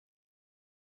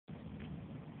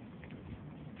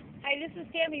Hey, this is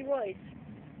Tammy Royce.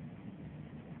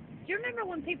 Do you remember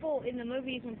when people in the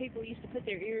movies, when people used to put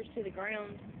their ears to the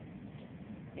ground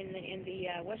in the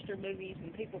Western movies,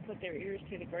 when people put their ears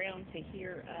to the ground to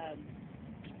hear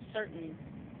certain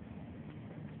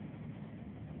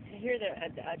to hear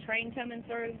a train coming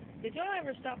through? Did y'all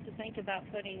ever stop to think about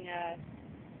putting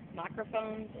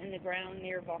microphones in the ground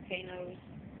near volcanoes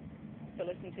to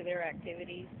listen to their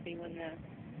activities, see when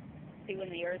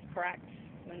the earth cracks,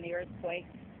 when the earth quakes,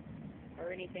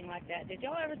 or anything like that? Did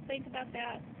y'all ever think about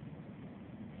that?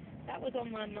 That was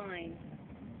on my mind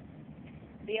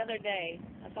the other day.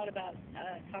 I thought about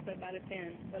talking about it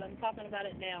then, but I'm talking about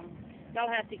it now. Y'all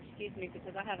have to excuse me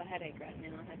because I have a headache right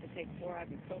now. I have to take 4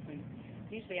 ibuprofen.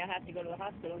 Usually I have to go to the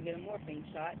hospital and get a morphine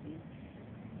shot and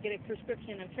get a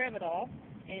prescription of Tramadol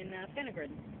and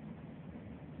Phenergan.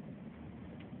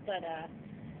 But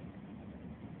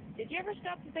did you ever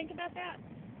stop to think about that?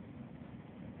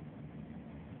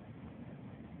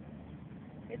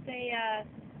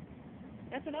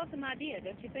 That's an awesome idea,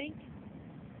 don't you think?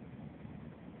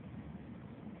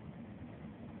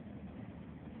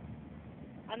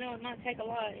 I know it might take a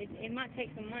lot. It might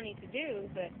take some money to do,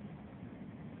 but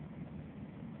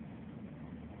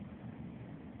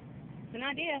it's an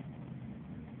idea.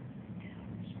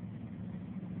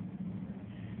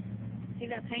 See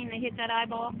that pain that hit that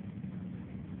eyeball?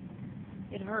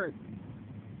 It hurt.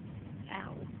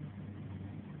 Ow.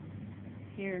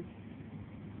 Here.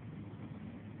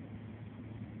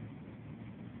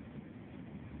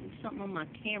 There's something on my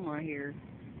camera here.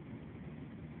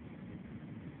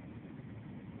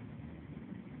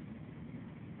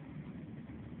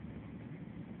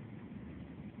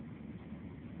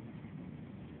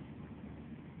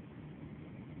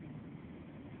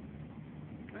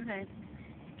 Okay.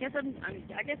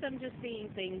 I guess I'm just seeing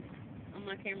things on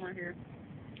my camera here.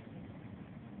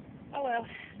 Oh well,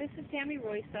 this is Tammy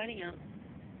Royce signing out.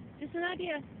 Just an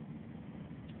idea.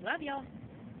 Love y'all.